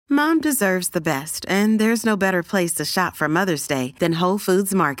Mom deserves the best, and there's no better place to shop for Mother's Day than Whole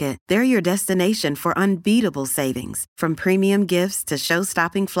Foods Market. They're your destination for unbeatable savings, from premium gifts to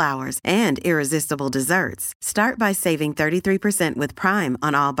show-stopping flowers and irresistible desserts. Start by saving 33% with Prime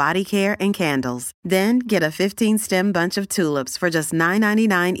on all body care and candles. Then get a 15-stem bunch of tulips for just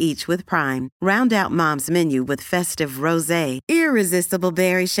 $9.99 each with Prime. Round out Mom's menu with festive rosé, irresistible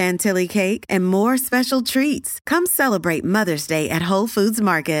berry chantilly cake, and more special treats. Come celebrate Mother's Day at Whole Foods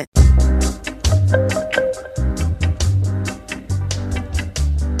Market.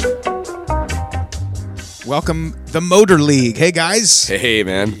 Welcome, the Motor League. Hey, guys. Hey,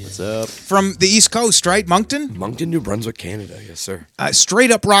 man. What's up? From the East Coast, right? Moncton? Moncton, New Brunswick, Canada. Yes, sir. Straight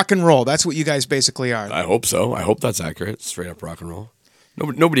up rock and roll. That's what you guys basically are. I hope so. I hope that's accurate. Straight up rock and roll.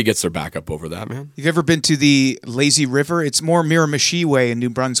 Nobody gets their back up over that, man. You've ever been to the Lazy River? It's more Miramichi way in New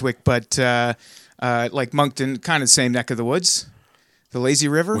Brunswick, but like Moncton, kind of same neck of the woods. The Lazy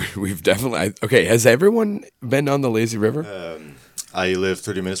River? We've definitely... Okay, has everyone been on the Lazy River? I live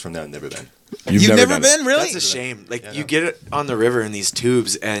 30 minutes from there. I've never been. You've never done been, it. really? That's a shame. Like, you get it on the river in these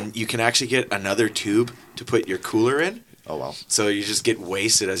tubes, and you can actually get another tube to put your cooler in. Oh, wow. So you just get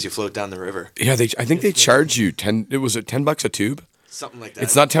wasted as you float down the river. Yeah, I think they charge you $10 a tube? Something like that.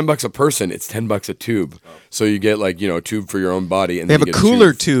 It's not $10 a person. It's $10 a tube. So you get a tube for your own body, and They then have you a get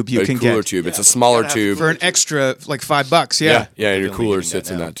cooler tube you can a cooler get. tube. It's a smaller tube For an extra, like $5, yeah. Yeah, and your Definitely cooler getting that sits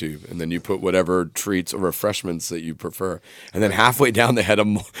in now. that tube, and then you put whatever treats or refreshments that you prefer. And then halfway down, they had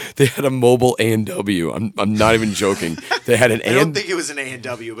a mobile A&W. I'm not even joking. They had an I don't think it was an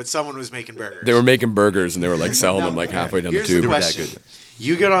A&W, but someone was making burgers. They were making burgers, and they were like selling them like halfway down the Here's tube. the question.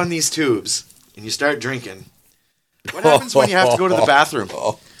 You get on these tubes, and you start drinking. What happens when you have to go to the bathroom?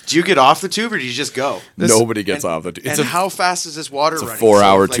 Do you get off the tube, or do you just go? Nobody gets off the tube. And how fast is this water running? It's a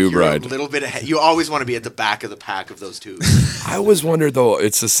 4-hour So if, tube you're ride. A little bit ahead. You always want to be at the back of the pack of those tubes. I always wondered though.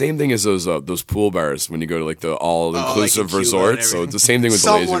 It's the same thing as those pool bars when you go to like the all-inclusive like in Cuba and resorts. So everything. it's the same thing with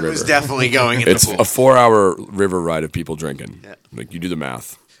the Lazy Someone River. was definitely going in It's the a pool. 4-hour river ride of people drinking. Yeah. Like you do the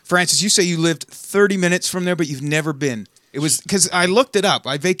math. Francis, you say you lived 30 minutes from there, but you've never been. It was because I looked it up.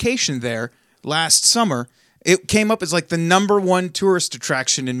 I vacationed there last summer. It came up as like the #1 tourist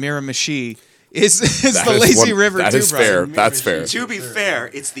attraction in Miramichi is the Lazy River That tube is ride. fair. That's fair. To be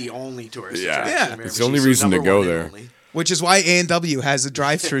fair, it's the only tourist Yeah. attraction. Yeah. in It's the only Miramichi, so reason to number go one and there. only. Which is why A&W has a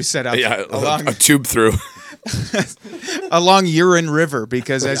drive-through set up Yeah, along, a tube through. along Huron River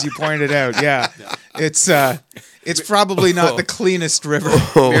because, as you pointed out, it's probably not the cleanest river.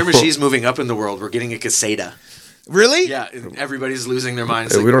 Miramichi's moving up in the world. We're getting a caseta. Really? Yeah, and everybody's losing their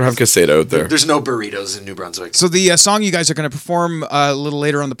minds. We don't have Caseta out there. There's no burritos in New Brunswick. So the song you guys are going to perform a little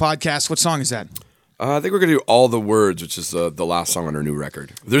later on the podcast, what song is that? I think we're gonna do All the Words, which is the last song on our new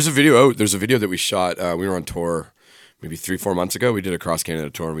record. There's a video out. There's a video that we shot. We were on tour maybe 3-4 months ago. We did a cross Canada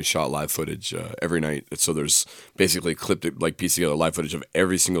tour, and we shot live footage every night. So there's basically pieced together live footage of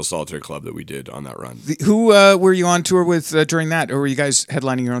every single solitary club that we did on that run. Who were you on tour with during that, or were you guys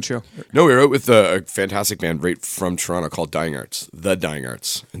headlining your own show? No, we were out with a fantastic band right from Toronto called Dying Arts, The Dying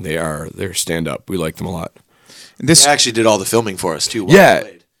Arts, and they're stand up. We like them a lot. This They actually did all the filming for us too. while we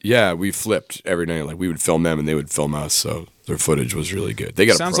played. Yeah, we flipped every night. Like we would film them, and they would film us. So their footage was really good. They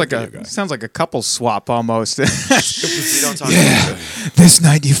got sounds a like pro video guy. sounds like a couple swap almost. We don't talk Yeah, this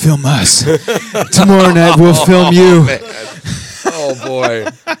night you film us. Tomorrow night we'll film you. Oh boy!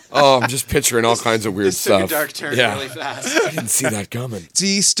 Oh, I'm just picturing all kinds of weird This took stuff. a dark turn Yeah. really fast. I didn't see that coming. It's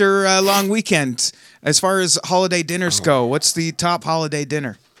Easter long weekend. As far as holiday dinners go, what's the top holiday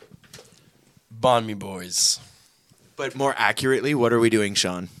dinner? Bon Me Boys. But more accurately, what are we doing,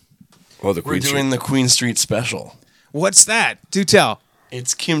 Sean? Oh, the We're Queen doing the Queen Street Special. What's that? Do tell.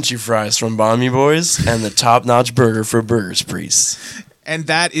 It's kimchi fries from Bon Me Boys and the top-notch burger for Burgers Priest. And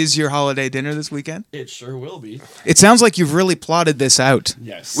that is your holiday dinner this weekend? It sure will be. It sounds like you've really plotted this out.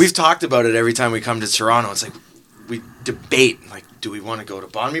 Yes. We've talked about it every time we come to Toronto. It's like we debate, like, do we want to go to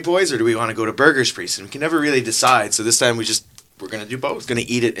Bon Me Boys or do we want to go to Burgers Priest? And we can never really decide. So this time we're going to do both. Going to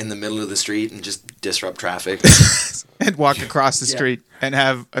eat it in the middle of the street and just disrupt traffic. And walk across the street and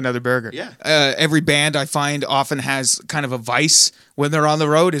have another burger. Yeah. Every band I find often has kind of a vice when they're on the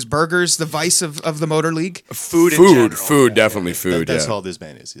road. Is burgers the vice of the Motor League? Food in general. Food, definitely food. That's yeah. all this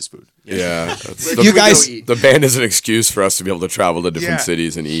band is food. Yeah. That's- Like, the, You guys- go eat. the band is an excuse for us to be able to travel to different Yeah.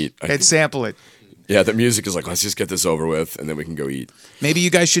 cities and eat. And sample it. Yeah, the music is like, let's just get this over with, and then we can go eat. Maybe you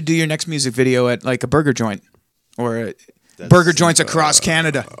guys should do your next music video at like a burger joint or burger joints across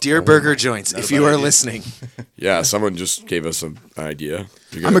Canada. Dear Burger Joints, if you are listening, Yeah, someone just gave us an idea.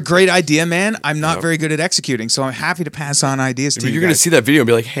 I'm a great idea man. I'm not very good at executing, so I'm happy to pass on ideas to you. You're going to see that video and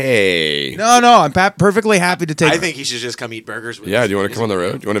be like, hey. No, I'm perfectly happy to take. I think he should just come eat burgers with us. Yeah, do you want to come on the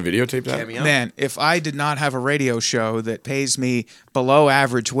road? Do you want to videotape that? Cameo? Man, if I did not have a radio show that pays me below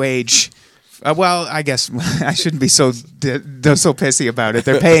average wage, well, I guess I shouldn't be so pissy about it.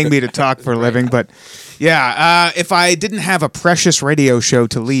 They're paying me to talk for a living, but yeah, if I didn't have a precious radio show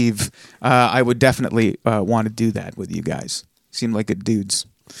to leave, I would definitely want to do that with you guys. Seem like good dudes.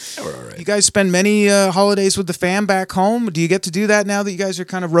 Yeah, we're all right. You guys spend many holidays with the fam back home. Do you get to do that now that you guys are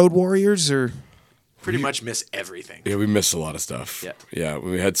kind of road warriors, or? Pretty much miss everything. Yeah, we missed a lot of stuff. Yeah. Yeah,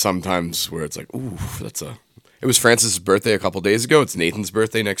 we had some times where it's like, ooh, It was Francis' birthday a couple days ago. It's Nathan's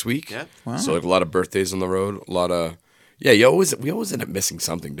birthday next week. Yeah. Wow. So like a lot of birthdays on the road. A lot of we always end up missing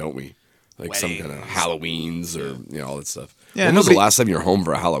something, don't we? Like some kind of Weddings. Halloweens or all that stuff. Yeah, When was the nobody- last time you were home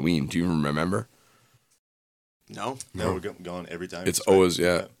for a Halloween? Do you even remember? No. No, we're gone every time. It's always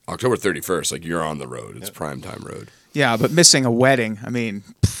October 31st. Like you're on the road. It's prime time road. Yeah, but missing a wedding. I mean,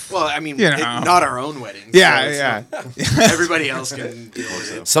 Well, I mean, You know. not our own wedding. yeah. Everybody else can deal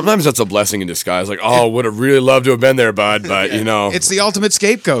with it. Sometimes that's a blessing in disguise. Like, oh, would have really loved to have been there, bud. But you know, It's the ultimate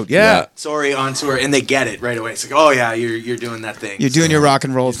scapegoat. Yeah. Sorry, on tour, and they get it right away. It's like, oh yeah, you're doing that thing. You're doing your rock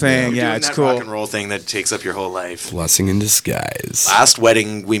and roll thing. You're Yeah, doing it's that cool. rock and roll thing that takes up your whole life. blessing in disguise. Last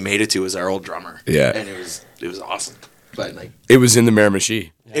wedding we made it to was our old drummer. Yeah. and it was awesome. But like, It was in the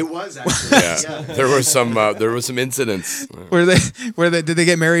Miramichi. it was actually. Yeah. There were some incidents. Were they? Did they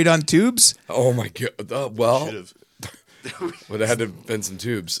get married on tubes? Oh my god. Well, Should've. well, there had to have been some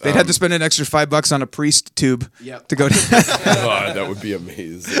tubes. They'd had to spend an extra $5 on a priest tube Yep. to go to. God, that would be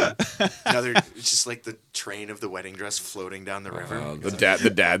amazing. It's just like the train of the wedding dress floating down the river.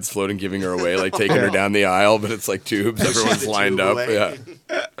 The dad's floating, giving her away, like taking her down the aisle, but it's like tubes. Everyone's the lined tube up. away.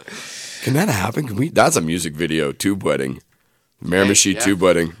 Yeah. Can that happen? Can we? That's a music video tube wedding. Miramichi yeah. tube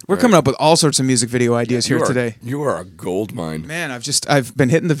wedding. We're coming up with all sorts of music video ideas here today. You are a gold mine. Man, I've been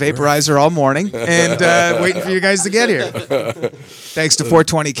hitting the vaporizer all morning and waiting for you guys to get here. Thanks to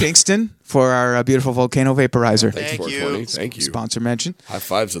 420 Kingston for our beautiful volcano vaporizer. Thanks, Thank you. 420. Thank you. Sponsor mention. High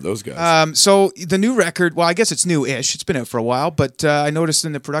fives to those guys. So the new record, well, I guess it's new-ish. It's been out for a while, but I noticed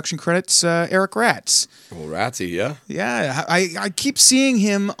in the production credits, Eric Ratz. Well, Ratsy, yeah. Yeah, I keep seeing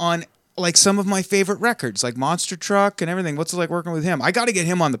him on like some of my favorite records, like Monster Truck and everything. What's it like working with him? I got to get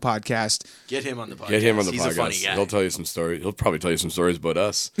him on the podcast. Get him on the podcast. Get him on the He's podcast. a funny guy. He'll tell you some stories. He'll probably tell you some stories about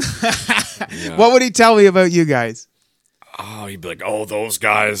us. Yeah. What would he tell me about you guys? Oh, he'd be like, "Oh, those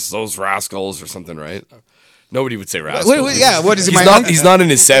guys, those rascals," or something, right? Nobody would say rascals. What is he? He's not in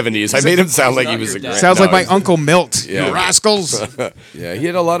his 70s. I made him sound like he was a great. Sounds no, like my he's- Uncle Milt. Yeah. You rascals. Yeah, he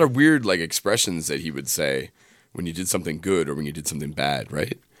had a lot of weird like expressions that he would say when you did something good or when you did something bad,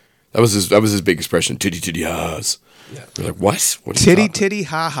 right? That was his big expression. Titty titty ha's. Yeah. We're like, what? What are you Titty talking- titty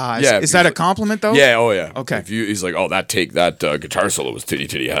ha ha. Yeah, Is that a compliment though? Yeah. Oh yeah. Okay. He's like, oh, that guitar solo was titty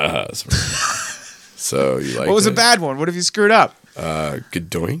titty ha ha's. So you like? What was a bad one? What have you screwed up?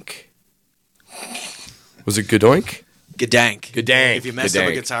 Gadoink? Was it Gadoink? Gadank. Gadank. If you messed up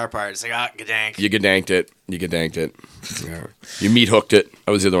a Gadank. guitar part, it's like, gadank. You gadanked it. Yeah. You meat hooked it.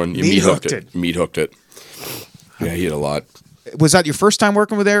 That was the other one. You Meat meat hooked hooked it. it. Meat hooked it. Yeah, he had a lot. Was that your first time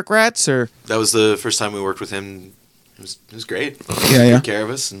working with Eric Ratz, or? That was the first time we worked with him. It was great. Yeah. Took care of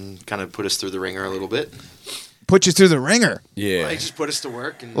us and kind of put us through the ringer a little bit. Put you through the ringer. Yeah. He just put us to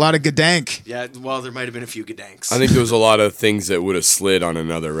work. And A lot of gadank. yeah, well, there might have been a few gadanks. I think there was a lot of things that would have slid on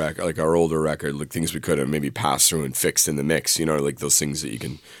another record, like our older record, like things we could have maybe passed through and fixed in the mix, like those things that you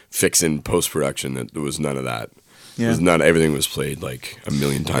can fix in post production. That there was none of that. Yeah. There was none. Everything was played like a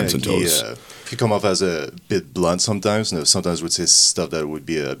million times until it was. He come off as a bit blunt sometimes. Sometimes would say stuff that would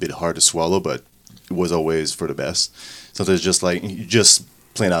be a bit hard to swallow, but it was always for the best. Sometimes just like you just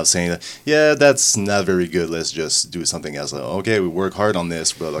plain out saying that, yeah, that's not very good. Let's just do something else. Like, okay, we work hard on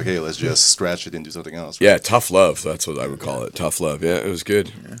this, but okay, let's just scratch it and do something else. Yeah, tough love. That's what I would call it. Tough love. Yeah, it was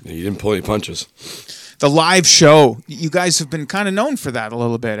good. You didn't pull any punches. The live show. You guys have been kind of known for that a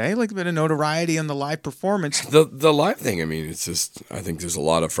little bit, eh? Like a bit of notoriety on the live performance. The live thing, I mean, it's just, I think there's a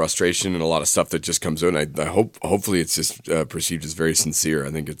lot of frustration and a lot of stuff that just comes out. And I hopefully it's just perceived as very sincere. I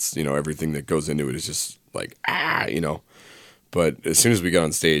think it's, everything that goes into it is just like, But as soon as we get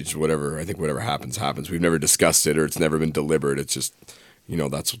on stage, whatever happens. We've never discussed it or it's never been deliberate. It's just,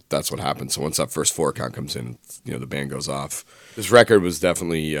 that's what happens. So once that first 4 count comes in, the band goes off. This record was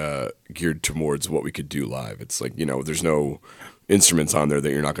definitely geared towards what we could do live. It's like, there's no instruments on there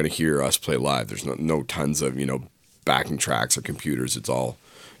that you're not going to hear us play live. There's no tons of, backing tracks or computers. It's all,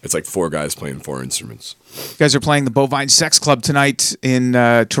 It's like 4 guys playing 4 instruments. You guys are playing the Bovine Sex Club tonight in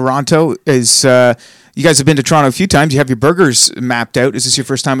Toronto. You guys have been to Toronto a few times. You have your burgers mapped out. Is this your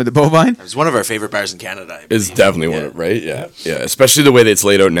first time at the Bovine? It was one of our favorite bars in Canada. I It's believe. definitely one, right? Yeah, yeah. Especially the way that it's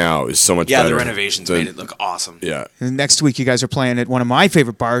laid out now is so much Yeah, better. the renovations made it look awesome. Yeah. And next week, you guys are playing at one of my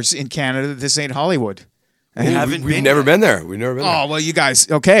favorite bars in Canada. This ain't Hollywood. Haven't We've been never yet. been there. We've never been there. Oh, well, you guys,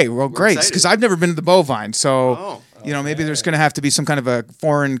 okay, well, great. excited. Because I've never been to the Bovine, so, Oh. maybe there's going to have to be some kind of a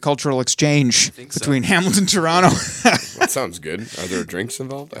foreign cultural exchange think so. between Hamilton and Toronto. That sounds good. Are there drinks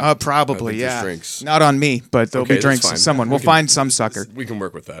involved? Probably, I think yeah. there's drinks. Not on me, but there'll Okay, be that's drinks. fine. Someone. We We'll can- find some sucker. We can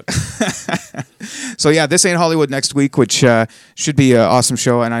work with that. So, yeah, This Ain't Hollywood next week, which should be an awesome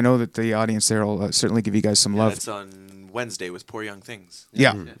show, and I know that the audience there will certainly give you guys some love. That's on Wednesday with Poor Young Things.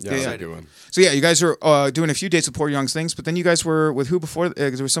 Yeah. Yeah, that's a good one. So, yeah, you guys are doing a few dates with Poor Young's Things, but then you guys were with who before? There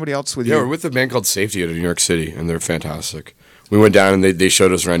was somebody else with Yeah, you. we're with a band called Safety out of New York City, and they're fantastic. We went down and they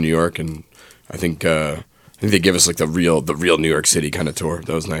showed us around New York, and I think they give us like the real New York City kind of tour.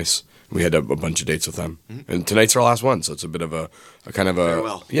 That was nice. We had a bunch of dates with them, and tonight's our last one, so it's a bit of a kind of a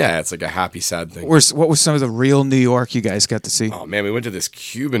Farewell. yeah, it's like a happy sad thing. What was some of the real New York you guys got to see? Oh man, we went to this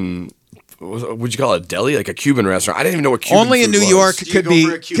Cuban. Would you call it a deli? Like a Cuban restaurant? I didn't even know what Cuban Only in food New was. York You could go be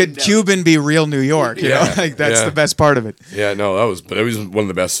for a Cuban could deli. Cuban be real New York. You know, Yeah, like that's yeah. the best part of it. Yeah, no, it was one of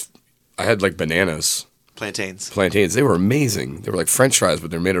the best. I had like plantains. Plantains. They were amazing. They were like French fries, but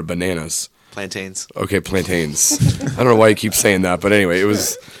they're made of bananas. Plantains. Okay, plantains. I don't know why you keep saying that, but anyway, it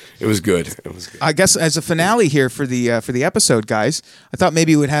was good. It was good. I guess as a finale here for the episode, guys, I thought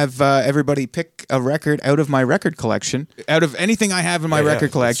maybe we'd have everybody pick a record out of my record collection, out of anything I have in my Yeah, record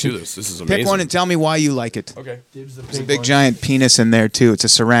let's collection. do this. This is amazing. Pick one and tell me why you like it. Okay. There's a big giant penis in there too. It's a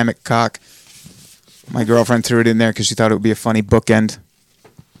ceramic cock. My girlfriend threw it in there because she thought it would be a funny bookend.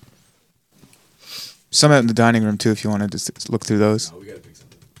 Some out in the dining room too, if you wanted to look through those. We gotta pick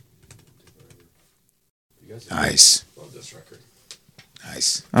something. Nice. Love this record.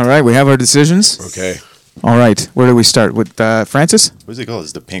 Nice. All right, we have our decisions. Okay. All right, where do we start? With Francis? What's it called?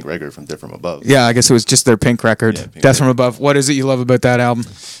 It's the Pink record from Death From Above. Yeah, I guess it was just their Pink record. Yeah, Pink Death From record. Above. What is it you love about that album?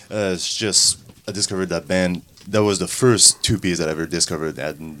 It's just I discovered that band. That was the first 2-piece that I ever discovered.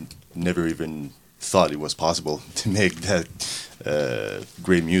 That never even thought it was possible to make that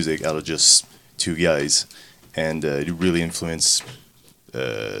great music out of just 2 guys, and it really influenced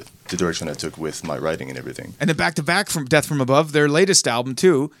the direction I took with my writing and everything. And then back to back from Death From Above, their latest album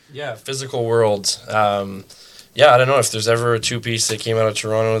too. Yeah, Physical World. Yeah, I don't know if there's ever a 2-piece that came out of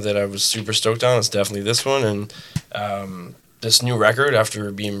Toronto that I was super stoked on. It's definitely this one, and this new record,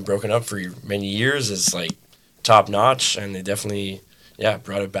 after being broken up for many years, is like top notch, and they definitely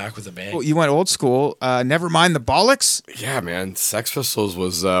brought it back with a bang. Well, you went old school. Never mind the bollocks. Yeah, man. Sex Pistols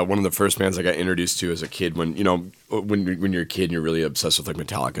was one of the first bands I got introduced to as a kid. When when you're a kid and you're really obsessed with like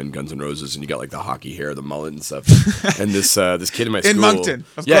Metallica and Guns N' Roses, and you got like the hockey hair, the mullet and stuff. And this kid in my school, In Moncton,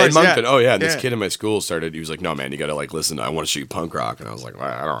 of yeah, course, in Moncton. yeah. Oh yeah, and this Yeah. kid in my school started. He was like, "No, man, you got to like listen. I want to show you punk rock." And I was like, well,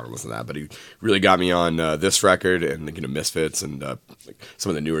 "I don't want to listen to that." But he really got me on this record and Misfits and like some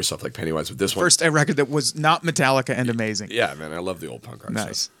of the newer stuff like Pennywise. With this one, First record that was not Metallica and amazing. yeah, man, I love the old punk rock.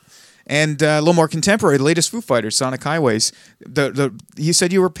 Nice. Stuff. And a little more contemporary, the latest Foo Fighters, Sonic Highways. You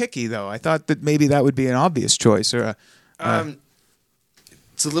said you were picky, though. I thought that maybe that would be an obvious choice. Or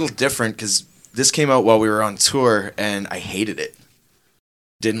It's a little different because this came out while we were on tour, and I hated it.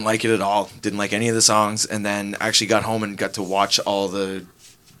 Didn't like it at all. Didn't like any of the songs, and then actually got home and got to watch all the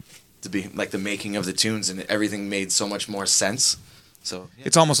making of the tunes, and everything made so much more sense. So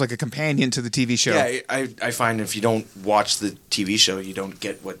it's almost like a companion to the TV show. yeah, I find if you don't watch the TV show, you don't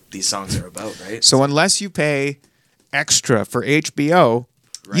get what these songs are about, right? So unless you pay extra for HBO,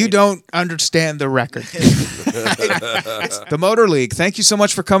 you Right. don't understand the record. The Motor League. Thank you so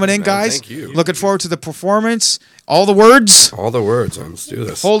much for coming in, Man, guys. thank you. Looking forward to the performance. All the words. All the words. Let's do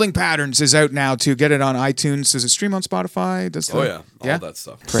this. Holding Patterns is out now too. Get it on iTunes. Does it stream on Spotify? Oh yeah, all Yeah? that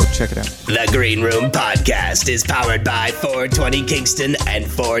stuff. Great. Check it out. The Green Room Podcast is powered by 420 Kingston and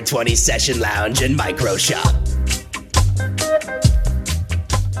 420 Session Lounge and Micro Shop.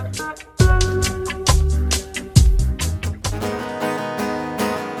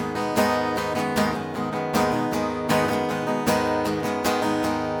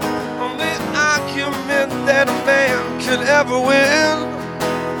 Only argument that a man could ever win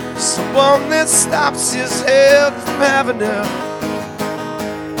is the one that stops his head from having it.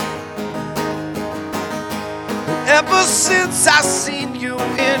 And ever since I seen you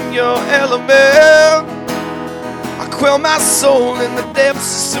in your element, I quell my soul in the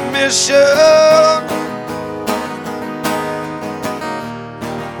depths of submission.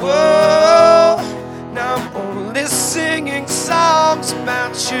 Whoa, now I'm only singing songs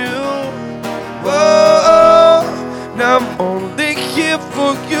about you. Whoa, now I'm only here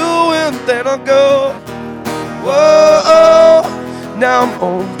for you and then I'll go. Whoa, now I'm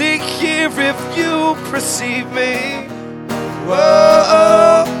only here if you perceive me.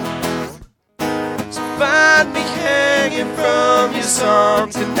 Whoa, so find me hanging from your song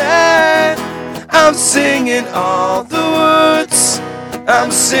tonight. I'm singing all the words,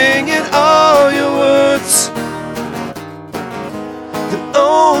 I'm singing all your words. The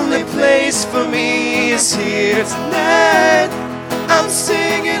only place for me is here tonight. I'm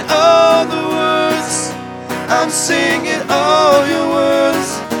singing all the words, I'm singing all your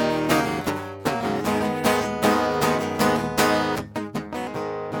words.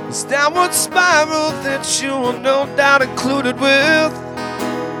 This downward spiral that you were no doubt included with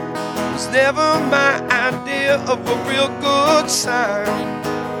was never my idea of a real good time.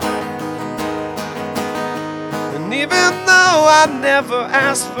 And even though I never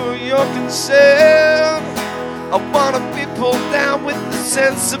asked for your consent, I wanna be pulled down with the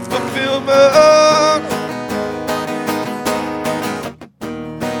sense of fulfillment.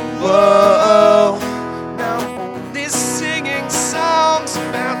 Whoa, now I'm only singing songs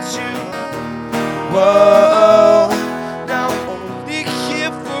about you. Whoa, now I'm only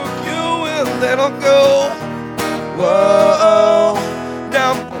here for you and then I'll go. Whoa,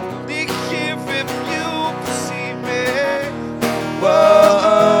 now I'm only here if you perceive me.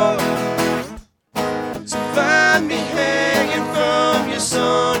 Whoa, so find me hanging from your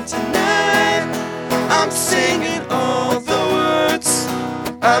song tonight. I'm singing all the words,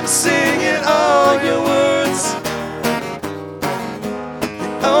 I'm singing all your words.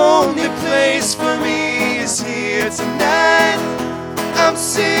 The only place for me is here tonight. I'm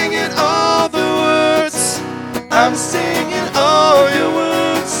singing all the words, I'm singing all your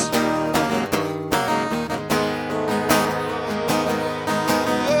words.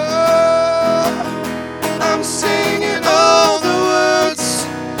 Oh, I'm singing all the words,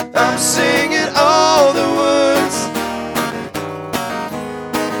 I'm singing all the words.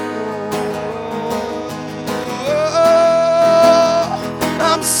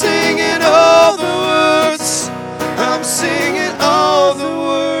 I'm singing all the words, I'm singing all the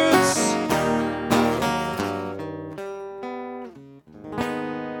words.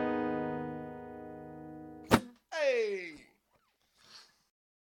 Hey!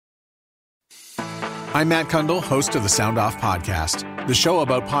 I'm Matt Kundle, host of the Sound Off Podcast, the show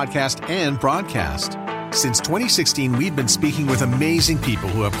about podcast and broadcast. Since 2016, we've been speaking with amazing people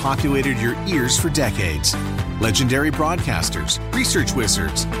who have populated your ears for decades. Legendary broadcasters, research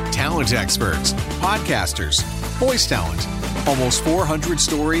wizards, talent experts, podcasters, voice talent. Almost 400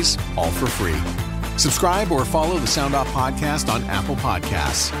 stories, all for free. Subscribe or follow the Sound Off Podcast on Apple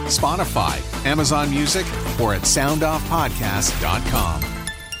Podcasts, Spotify, Amazon Music, or at soundoffpodcast.com.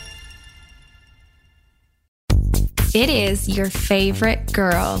 It is your favorite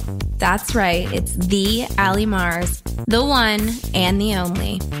girl. That's right, it's the Allie Mars, the one and the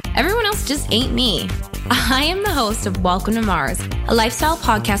only. Everyone else just ain't me. I am the host of Welcome to Mars, a lifestyle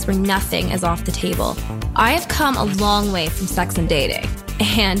podcast where nothing is off the table. I have come a long way from sex and dating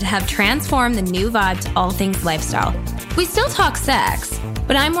and have transformed the new vibe to all things lifestyle. We still talk sex,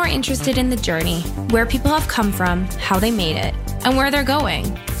 but I'm more interested in the journey, where people have come from, how they made it, and where they're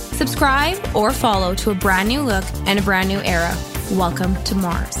going. Subscribe or follow to a brand new look and a brand new era. Welcome to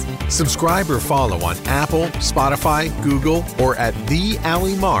Mars. Subscribe or follow on Apple, Spotify, Google, or at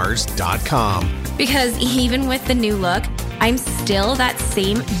thealliemars.com. Because even with the new look, I'm still that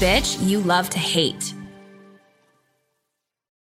same bitch you love to hate.